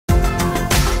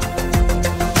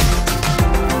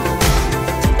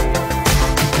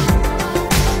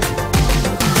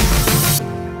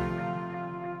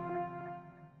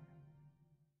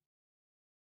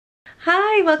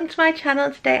Hi, welcome to my channel.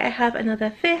 Today I have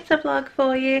another theatre vlog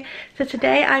for you. So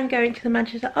today I'm going to the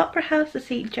Manchester Opera House to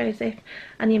see Joseph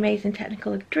and the Amazing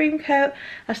Technicolor Dreamcoat.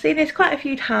 I've seen this quite a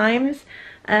few times.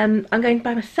 I'm going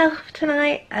by myself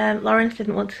tonight. Lawrence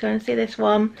didn't want to go and see this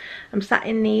one. I'm sat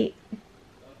in the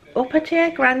upper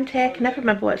tier, grand tier, can never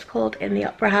remember what it's called, in the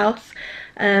Opera House.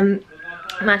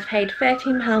 I've paid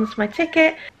 £13 for my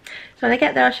ticket. So when I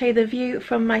get there I'll show you the view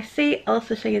from my seat. I'll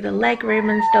also show you the leg room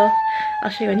and stuff. I'll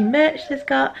show you any merch there's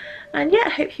got. And yeah, I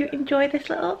hope you enjoy this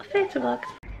little theatre vlog.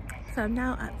 So I'm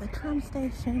now at the tram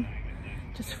station.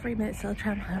 Just 3 minutes till the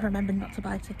tram. I remembered not to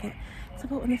buy a ticket because I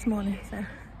bought one this morning. So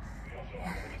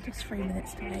yeah, just 3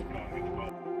 minutes to wait.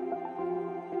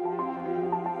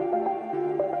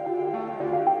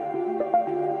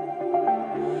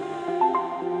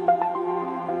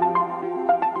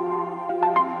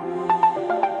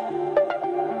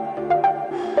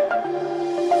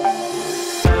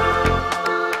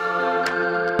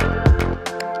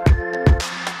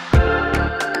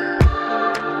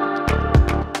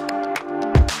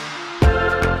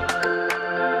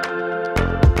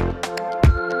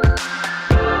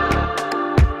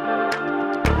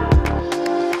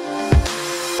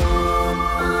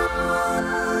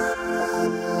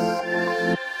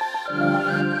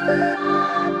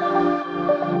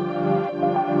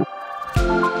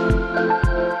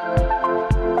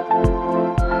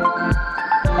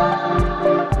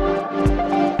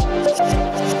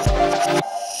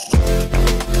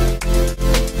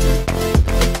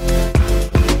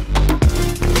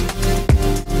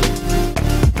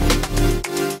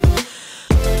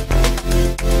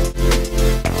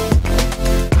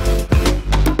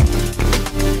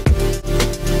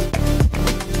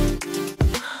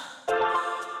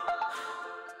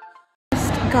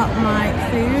 Got my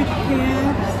food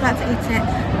here, just about to eat it.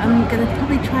 I'm gonna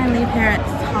probably try and leave here at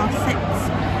 6:30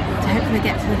 to hopefully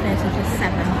get to the theatre for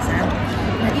 7, so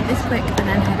I'm gonna eat this quick and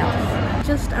then head off.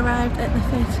 Just arrived at the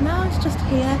theatre now, it's just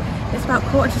here. It's about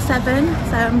 6:45,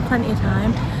 so I'm plenty of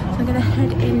time. So I'm gonna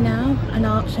head in now and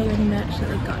I'll show you any merch that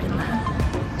they've got in there.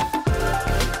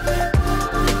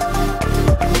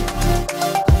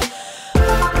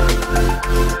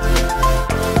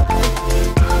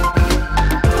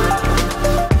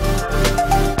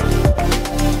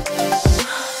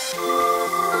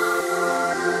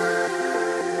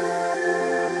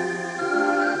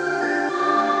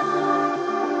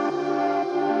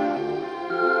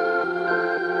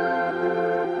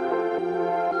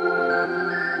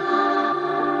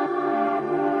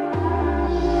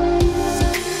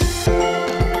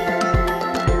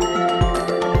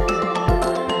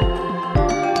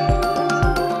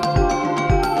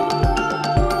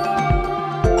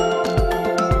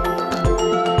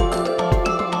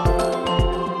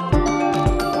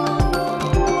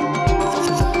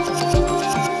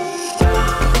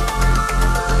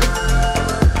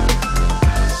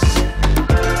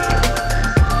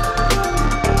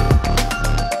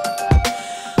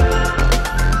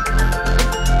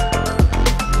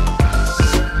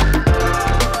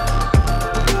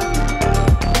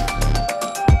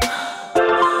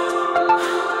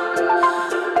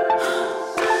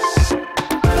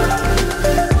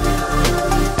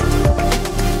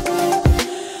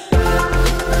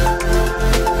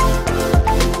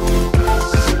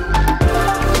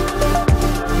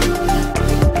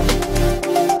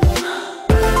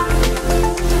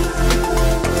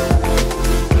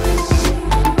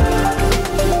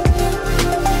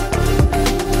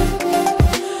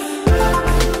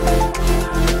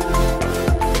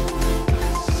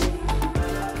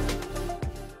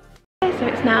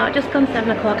 Now just gone 7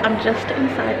 o'clock. I'm just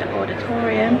inside the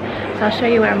auditorium, so I'll show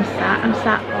you where I'm sat. I'm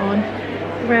sat on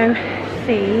row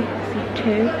C,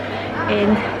 C2, in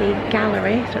the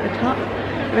gallery, so at the top.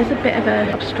 There is a bit of an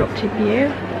obstructed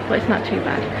view, but it's not too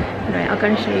bad. Anyway, I'll go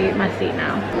and show you my seat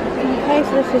now. Okay,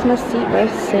 so this is my seat, row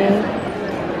C,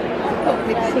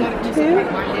 C2,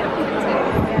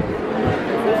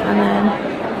 and then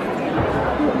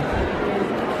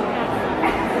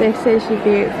this is your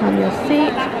view from your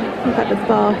seat. We've got the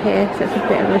bar here, so it's a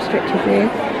bit of a restricted view,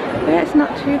 but yeah, it's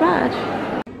not too bad.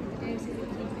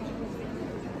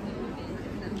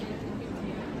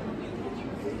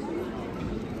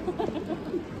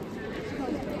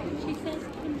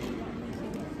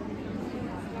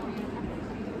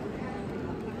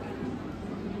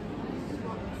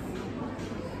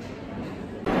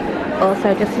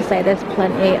 Also, just to say, there's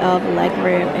plenty of leg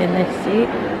room in this seat,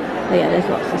 so yeah, there's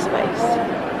lots of space.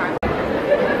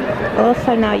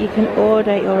 Also now you can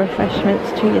order your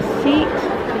refreshments to your seat.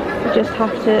 You just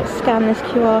have to scan this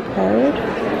QR code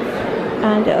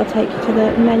and it'll take you to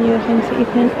the menu of things that you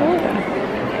can order.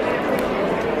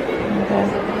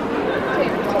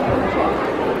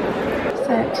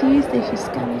 So to use this, you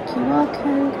scan your QR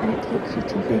code and it takes you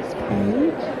to this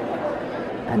page,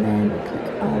 and then click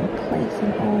on place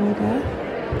an order.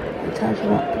 It tells you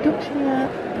what production you're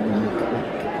at, and then you click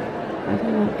whether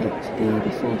you want it to be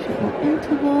before shoot or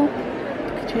interval.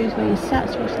 You can choose where you set,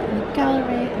 so you start in the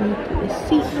gallery and you put your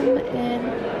seat number in,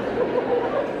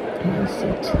 and then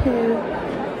C2,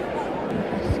 and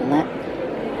press select,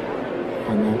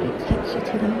 and then it takes you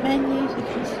to the menu, so you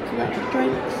can select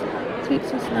drinks, sweets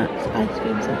and snacks, ice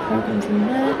creams and programs and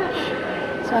merch.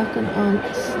 So I've gone on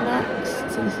snacks,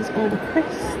 so this is all the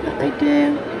crisps that they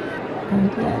do,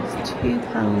 and yeah, it's £2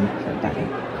 for a bag of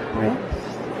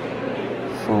crisps,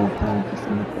 £4 for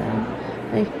some of them.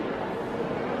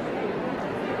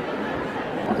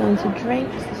 I've gone to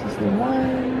drinks, this is the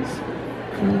wines,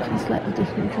 and you can select the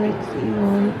different drinks that you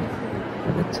want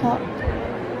at the top.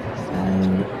 So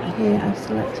here I've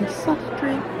selected soft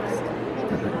drinks.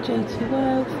 Got like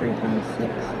J2O,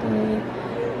 £3.60,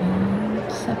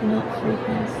 7-Up,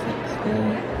 £3.60,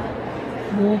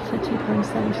 water,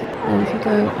 £2.70. And if you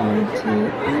go on to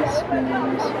ice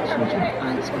creams, shows you what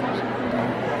ice creams you can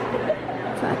get.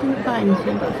 So I didn't buy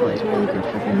anything, but I thought it was really good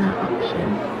having that option.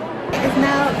 It's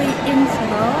now the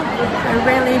interval. I'm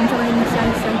really enjoying the show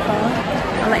so far.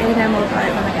 I'll let you know more about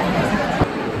it when I get home.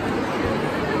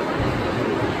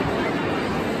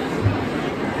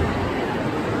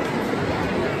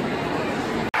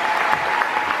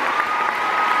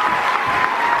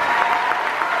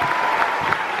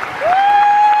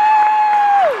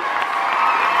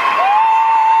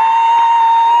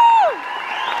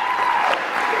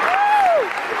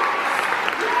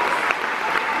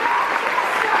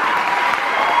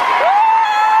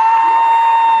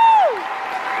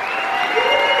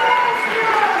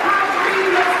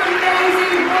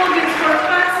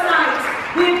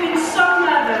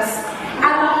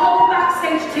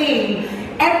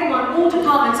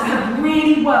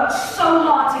 Worked so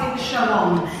hard to get the show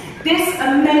on. This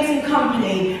amazing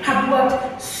company have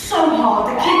worked so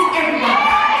hard. The kids everywhere.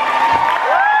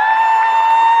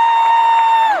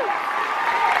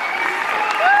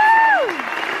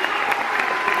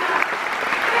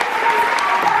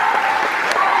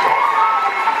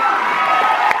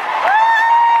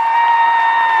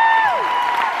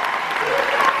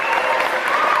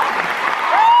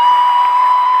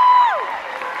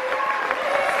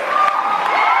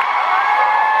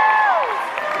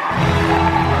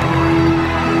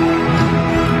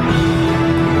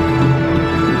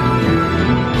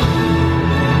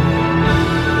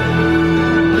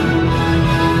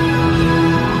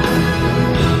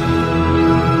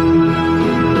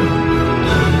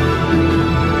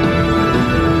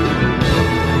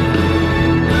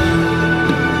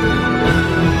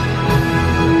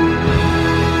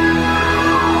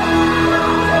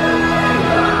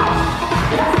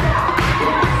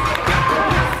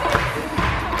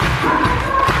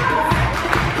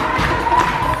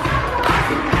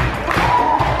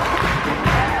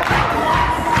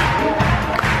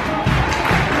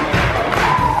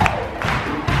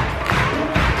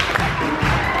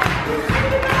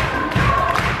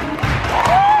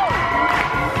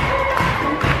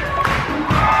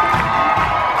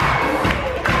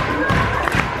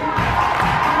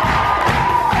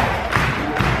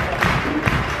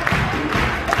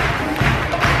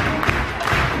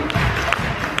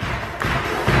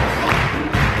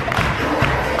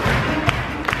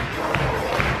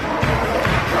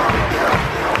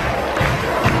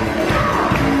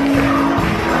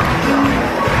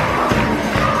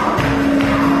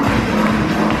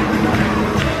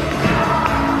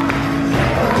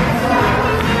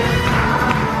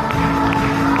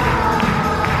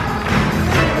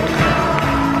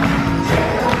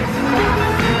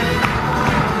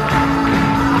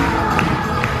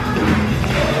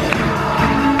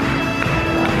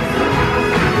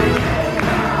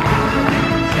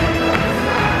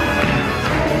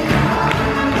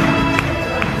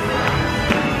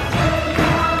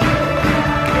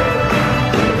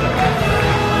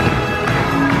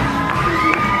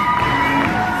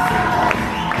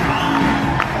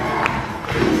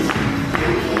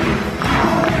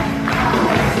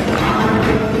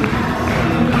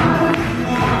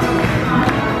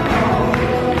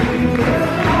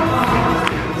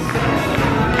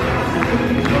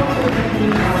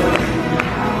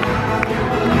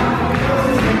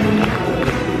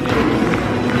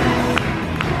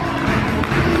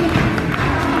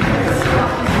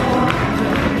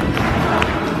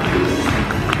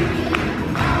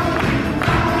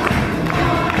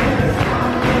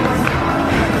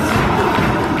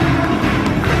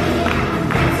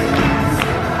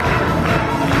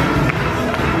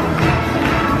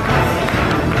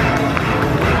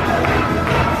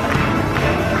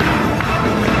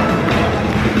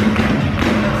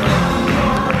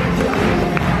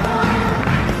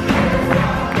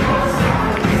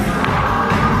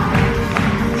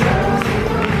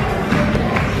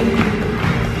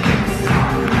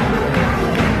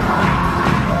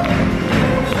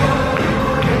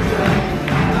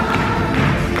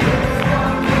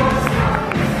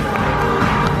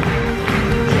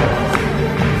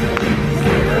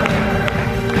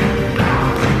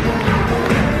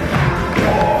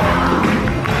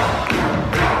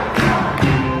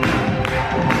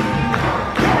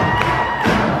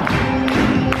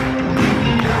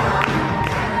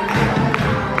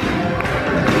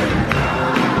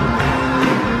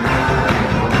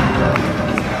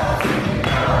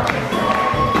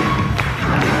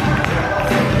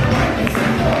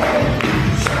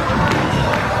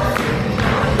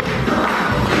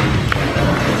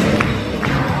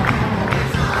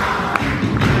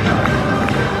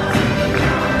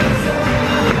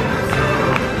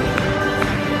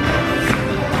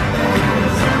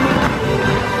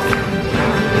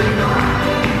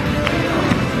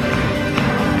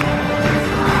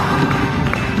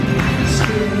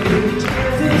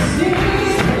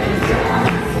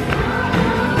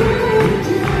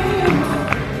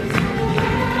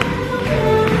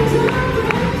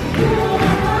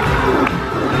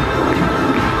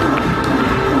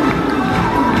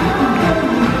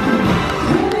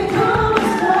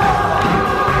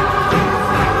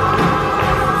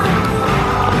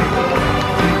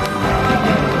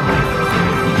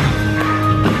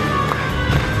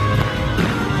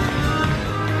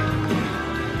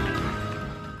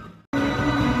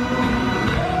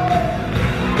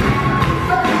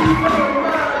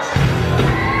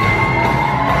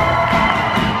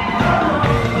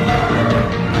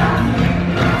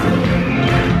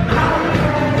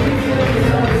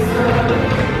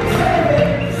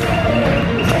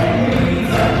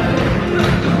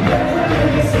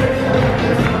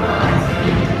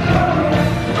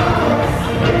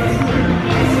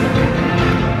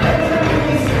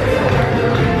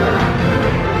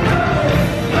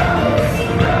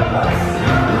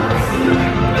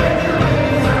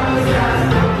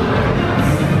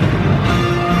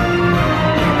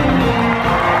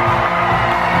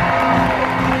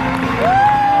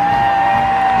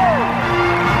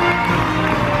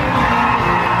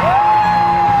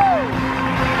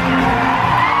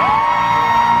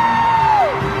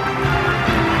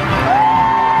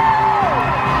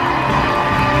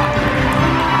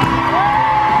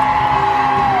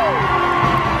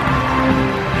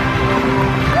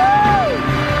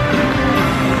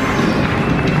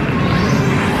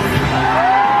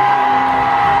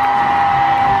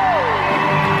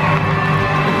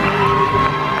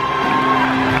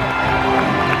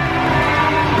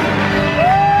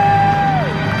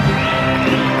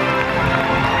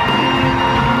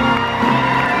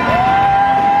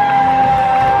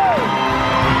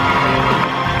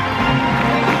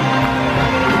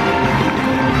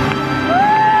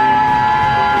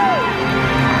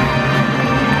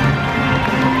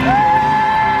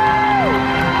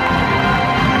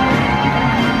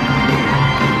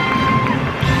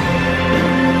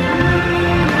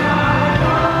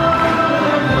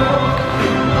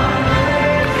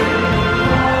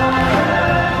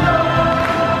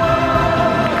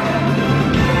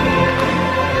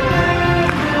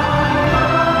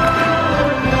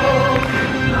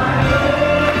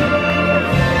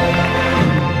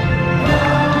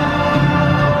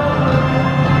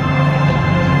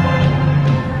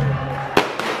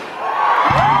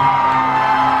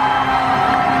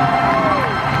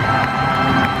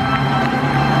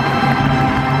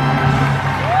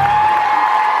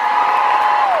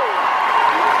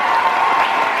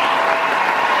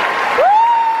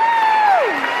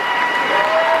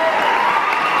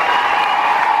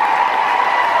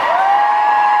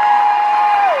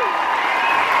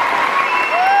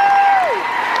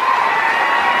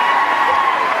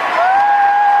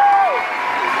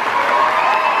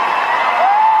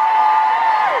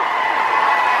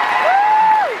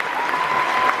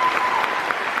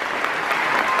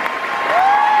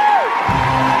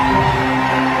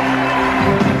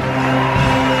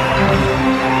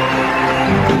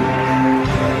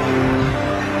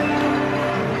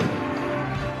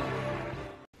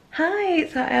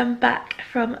 so I am back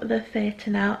from the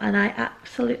theatre now and I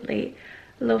absolutely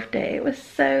loved it. It was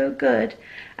so good.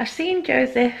 I've seen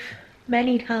Joseph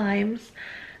many times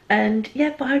and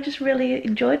yeah, but I just really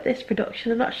enjoyed this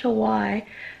production. I'm not sure why,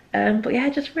 but yeah, I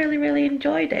just really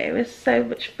enjoyed it. It was so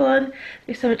much fun, there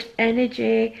was so much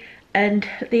energy, and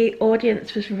the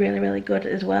audience was really good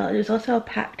as well. It was also a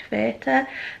packed theatre.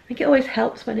 I think it always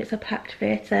helps when it's a packed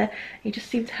theatre. You just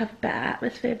seem to have a better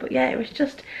atmosphere. But yeah, it was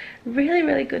just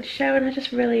really good show and I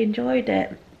just really enjoyed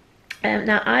it.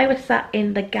 Now I was sat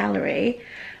in the gallery.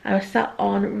 I was sat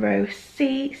on row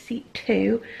C, seat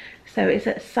 2. So it's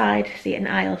a side seat, an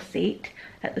aisle seat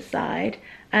at the side.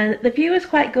 And the view was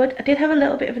quite good. I did have a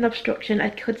little bit of an obstruction.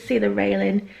 I could see the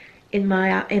railing in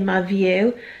my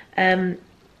view.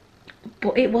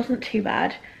 But it wasn't too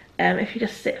bad. If you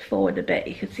just sit forward a bit,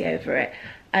 you could see over it.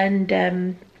 And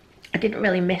I didn't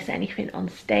really miss anything on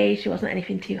stage. There wasn't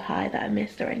anything too high that I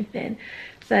missed or anything.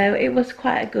 So it was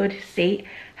quite a good seat.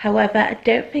 However, I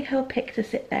don't think I'll pick to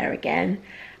sit there again.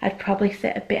 I'd probably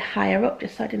sit a bit higher up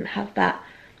just so I didn't have that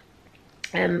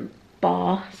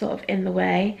bar sort of in the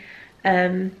way.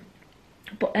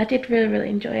 But I did really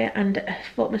enjoy it, and I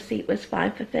thought my seat was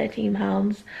fine for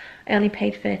 £13. I only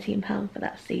paid £13 for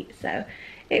that seat, so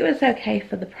it was okay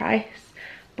for the price.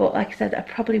 But like I said, I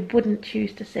probably wouldn't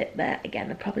choose to sit there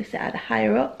again. I'd probably sit either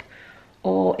higher up,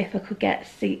 or if I could get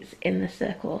seats in the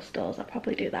circle or stalls, I'd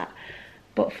probably do that.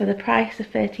 But for the price of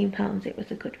 £13, it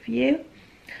was a good view.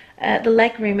 The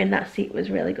leg room in that seat was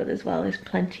really good as well. There's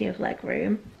plenty of leg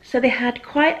room. So they had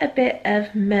quite a bit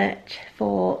of merch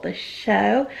for the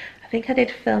show. I think I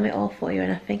did film it all for you,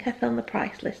 and I think I filmed the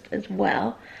price list as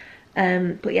well.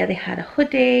 But yeah, they had a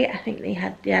hoodie, I think they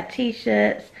had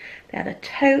t-shirts, they had a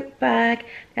tote bag,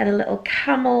 they had a little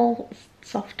camel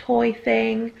soft toy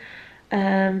thing,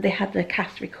 they had the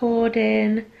cast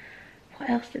recording. What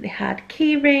else did they had?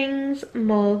 Key rings,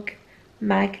 mug,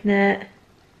 magnet.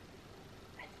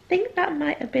 I think that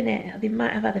might have been it. They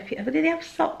might have had a few. Did they have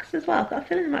socks as well? I've got a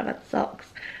feeling they might have had socks.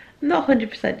 I'm not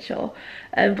 100% sure,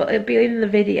 but it'll be in the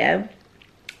video.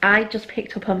 I just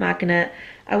picked up a magnet.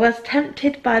 I was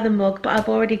tempted by the mug, but I've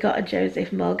already got a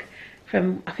Joseph mug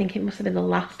from, I think it must have been the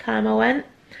last time I went.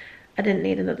 I didn't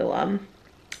need another one.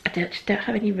 I just don't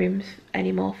have any rooms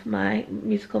anymore for my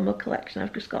musical mug collection.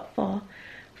 I've just got far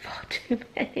too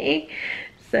many.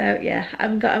 So yeah,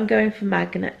 I'm going for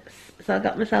magnets. So I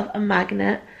got myself a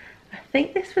magnet. I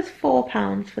think this was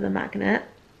 £4 for the magnet.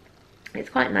 It's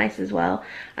quite nice as well.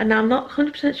 And now I'm not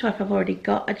 100% sure if I've already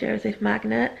got a Joseph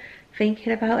magnet.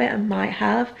 Thinking about it, I might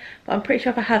have, but I'm pretty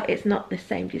sure if I have, it's not the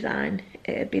same design.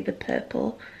 It'd be the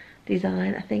purple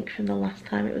design, I think, from the last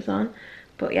time it was on.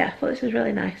 But yeah, I thought this was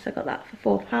really nice. I got that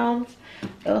for £4.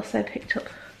 I also picked up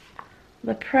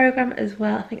the programme as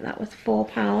well. I think that was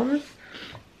 £4. So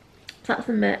that's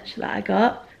the merch that I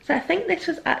got. So I think this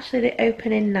was actually the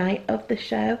opening night of the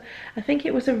show. I think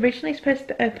it was originally supposed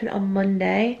to open on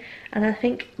Monday, and I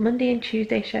think Monday and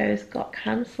Tuesday shows got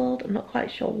cancelled. I'm not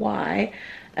quite sure why.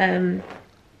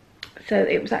 So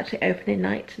it was actually opening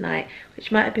night tonight,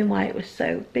 which might have been why it was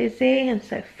so busy and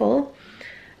so full.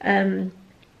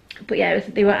 But yeah,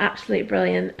 they were absolutely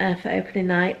brilliant for opening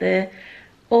night.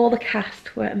 All the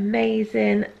cast were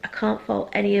amazing. I can't fault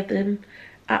any of them.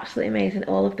 Absolutely amazing,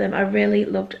 all of them. I really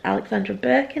loved Alexandra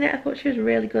Burke in it. I thought she was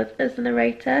really good as the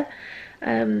narrator.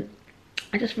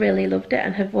 I just really loved it,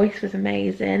 and her voice was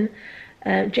amazing.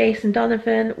 Jason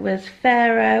Donovan was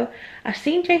Pharaoh. I've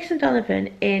seen Jason Donovan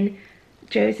in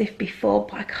Joseph before,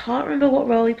 but I can't remember what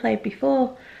role he played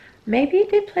before. Maybe he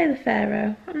did play the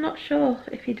Pharaoh. I'm not sure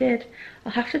if he did.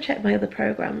 I'll have to check my other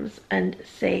programmes and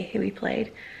see who he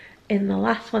played in the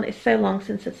last one. It's so long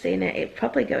since I've seen it. It's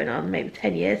probably going on maybe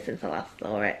 10 years since I last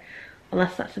saw it,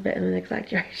 unless that's a bit of an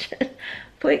exaggeration.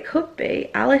 But it could be.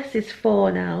 Alice is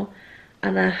 4 now,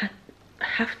 and I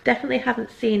definitely haven't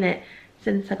seen it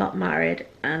since I got married,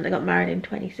 and I got married in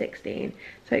 2016,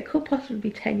 so it could possibly be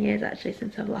 10 years actually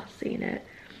since I've last seen it.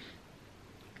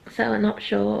 So I'm not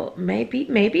sure. Maybe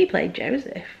he played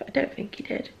Joseph. I don't think he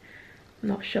did. I'm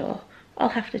not sure. I'll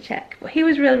have to check. But he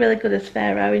was really good as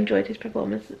Pharaoh. I enjoyed his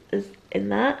performance in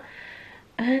that.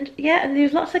 And yeah, and there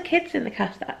was lots of kids in the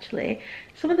cast actually.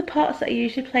 Some of the parts that are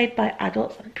usually played by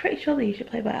adults, I'm pretty sure they're usually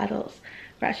played by adults,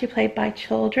 were actually played by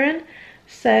children.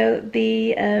 So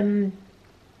the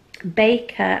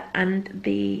baker and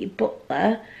the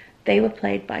butler, they were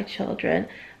played by children,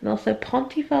 and also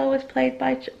Pontifar was played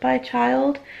by a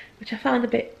child, which I found a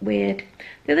bit weird.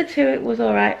 The other two, it was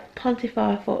alright.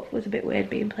 Pontifar I thought was a bit weird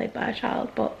being played by a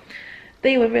child, but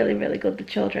they were really good, the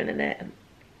children in it.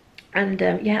 And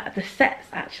yeah, the sets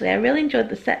actually, I really enjoyed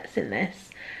the sets in this.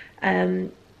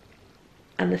 And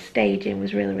and the staging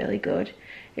was really, really good.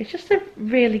 It's just a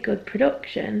really good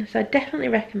production, so I definitely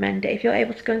recommend it if you're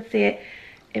able to go and see it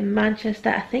in Manchester.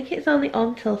 I think it's only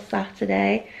on till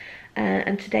Saturday,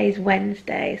 and today's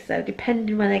Wednesday, so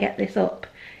depending when I get this up,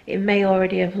 it may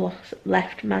already have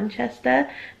left Manchester.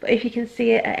 But if you can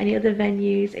see it at any other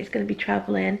venues, it's going to be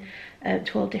travelling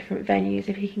to all different venues.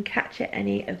 If you can catch it at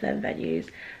any of them venues,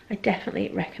 I definitely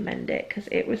recommend it, because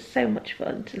it was so much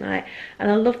fun tonight. And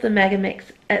I love the mega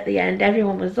mix at the end.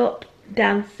 Everyone was up,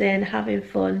 dancing, having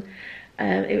fun.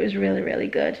 It was really, really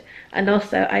good. And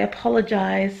also, I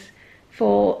apologise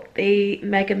for the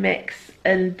mega mix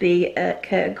and the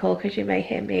curtain call, because you may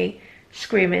hear me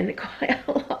screaming quite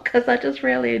a lot, because I just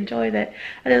really enjoyed it.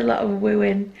 I did a lot of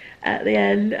wooing at the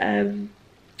end,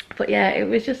 but yeah, it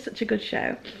was just such a good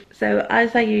show. So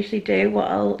as I usually do,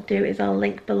 what I'll do is I'll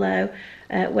link below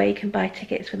where you can buy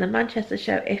tickets for the Manchester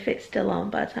show if it's still on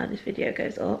by the time this video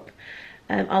goes up.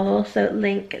 I'll also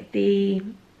link the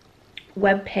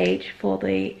web page for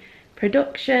the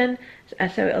production,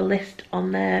 so it'll list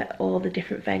on there all the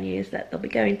different venues that they'll be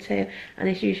going to, and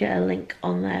there's usually a link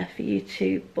on there for you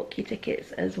to book your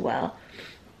tickets as well.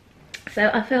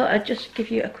 So I thought I'd just give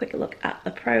you a quick look at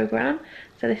the programme.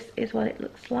 So this is what it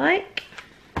looks like.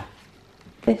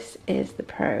 This is the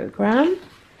programme.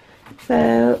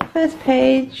 So first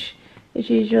page, as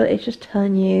usual, it's just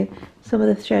telling you some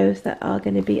of the shows that are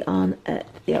going to be on at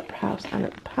the Opera House and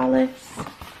at the Palace.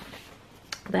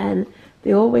 Then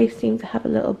they always seem to have a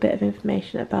little bit of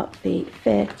information about the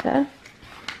theatre.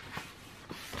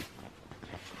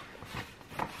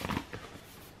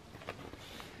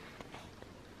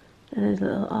 And there's a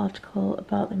little article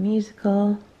about the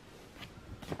musical.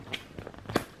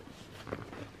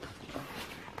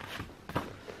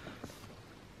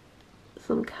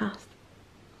 Some cast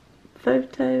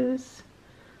photos.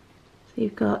 So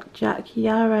you've got Jack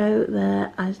Yarrow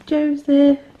there as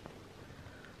Joseph.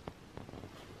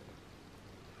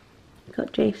 You've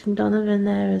got Jason Donovan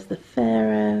there as the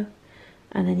Pharaoh,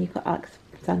 and then you've got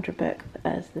Alexandra Burke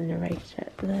as the narrator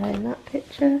there in that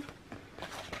picture.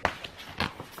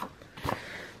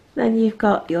 Then you've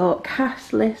got your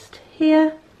cast list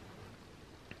here.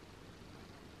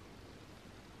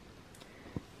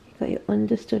 You've got your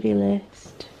understudy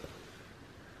list,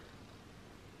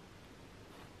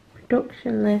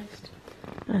 production list,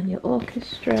 and your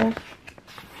orchestra.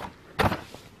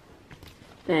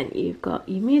 Then you've got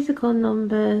your musical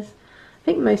numbers. I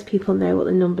think most people know what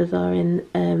the numbers are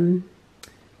in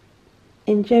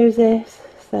Joseph.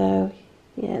 So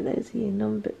yeah, those are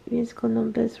your musical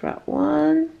numbers for Act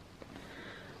 1,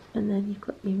 and then you've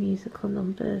got your musical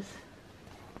numbers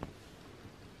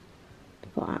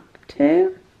for Act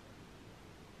 2.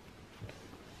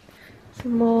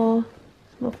 Some more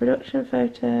production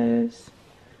photos.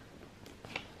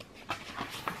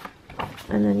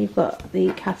 And then you've got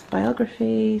the cast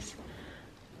biographies.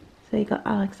 So you've got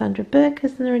Alexandra Burke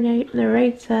as the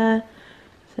narrator.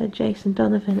 So Jason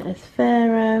Donovan as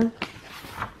Pharaoh.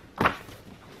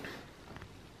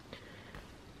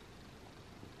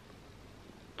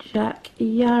 Jack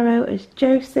Yarrow as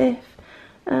Joseph.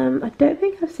 I don't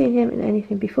think I've seen him in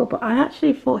anything before, but I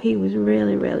actually thought he was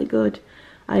really, really good.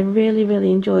 I really,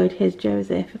 really enjoyed his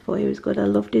Joseph. I thought he was good. I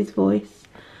loved his voice.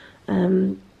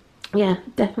 Yeah,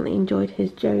 definitely enjoyed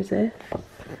his Joseph.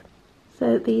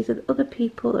 So these are the other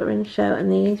people that are in the show, and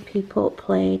these people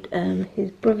played his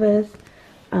brothers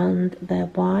and their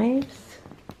wives.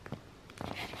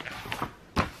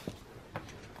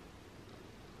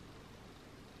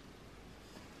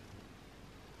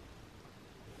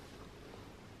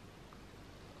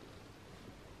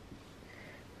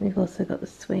 We've also got the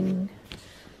swing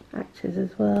actors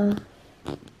as well.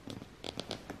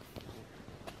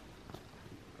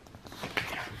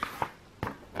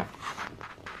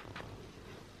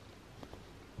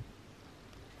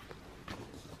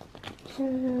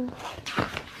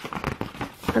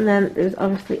 And then there's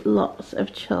obviously lots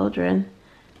of children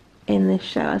in this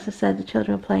show. As I said, the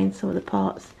children are playing some of the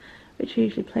parts which are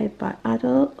usually played by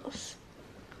adults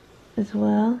as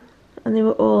well. And they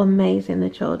were all amazing, the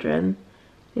children.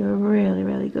 They were really,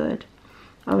 really good.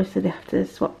 Obviously they have to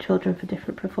swap children for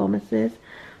different performances.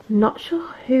 I'm not sure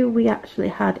who we actually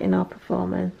had in our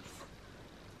performance.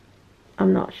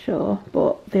 I'm not sure,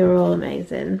 but they were all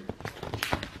amazing.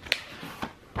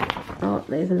 Oh,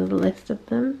 there's another list of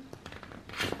them.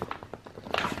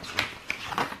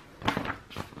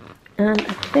 And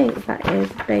I think that is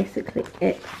basically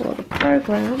it for the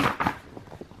programme.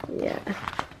 Yeah.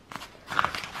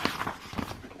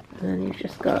 And then you've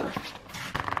just got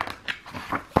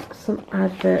some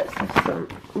adverts of some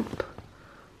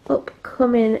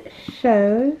upcoming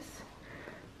shows.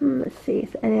 Let's see,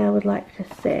 is there any I would like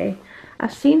to see?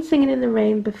 I've seen Singing in the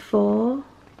Rain before,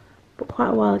 but quite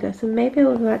a while ago, so maybe I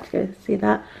would like to go see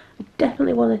that. I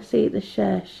definitely want to see the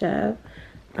Cher show,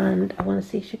 and I want to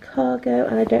see Chicago,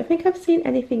 and I don't think I've seen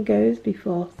Anything Goes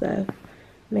before, so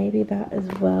maybe that as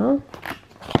well.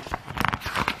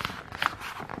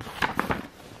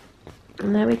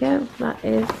 And there we go, that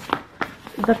is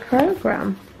the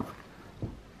programme.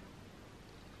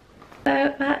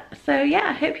 So yeah,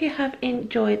 I hope you have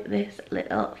enjoyed this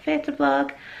little theatre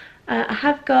vlog. I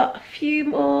have got a few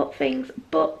more things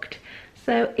booked,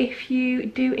 so if you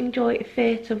do enjoy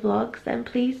theatre vlogs, then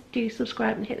please do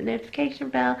subscribe and hit the notification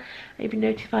bell, and you'll be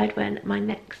notified when my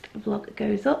next vlog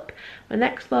goes up. My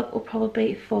next vlog will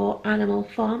probably be for Animal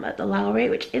Farm at the Lowry,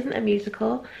 which isn't a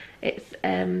musical, it's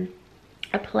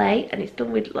a play, and it's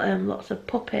done with lots of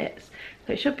puppets,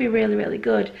 so it should be really, really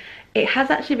good. It has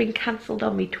actually been cancelled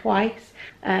on me twice.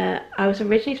 I was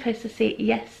originally supposed to see it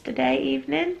yesterday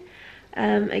evening.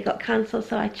 It got cancelled,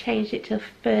 so I changed it to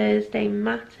Thursday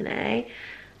matinee,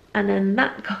 and then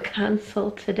that got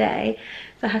cancelled today,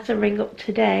 so I had to ring up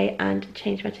today and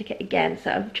change my ticket again.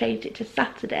 So I've changed it to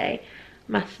Saturday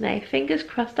matinee. Fingers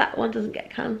crossed that one doesn't get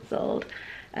cancelled,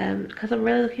 because I'm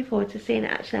really looking forward to seeing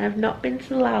it. Actually, I've not been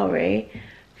to Lowry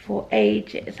for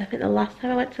ages. I think the last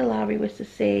time I went to Lowry was to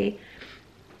see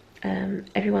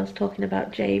Everyone's Talking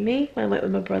About Jamie, when I went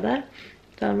with my brother.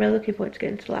 So I'm really looking forward to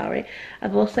going to Lowry.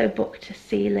 I've also booked to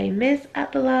see Les Mis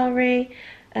at the Lowry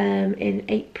in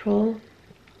April.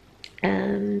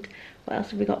 And what else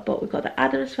have we got booked? We've got the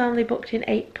Addams Family booked in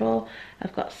April.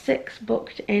 I've got 6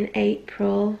 booked in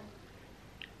April.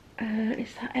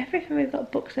 Is that everything we've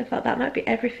got booked so far? That might be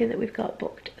everything that we've got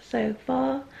booked so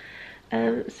far.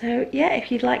 So yeah,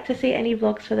 if you'd like to see any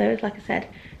vlogs for those, like I said,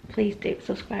 please do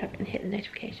subscribe and hit the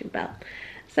notification bell.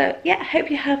 So yeah, I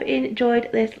hope you have enjoyed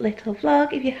this little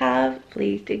vlog. If you have,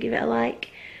 please do give it a like.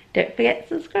 Don't forget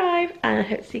to subscribe, and I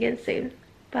hope to see you again soon.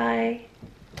 Bye.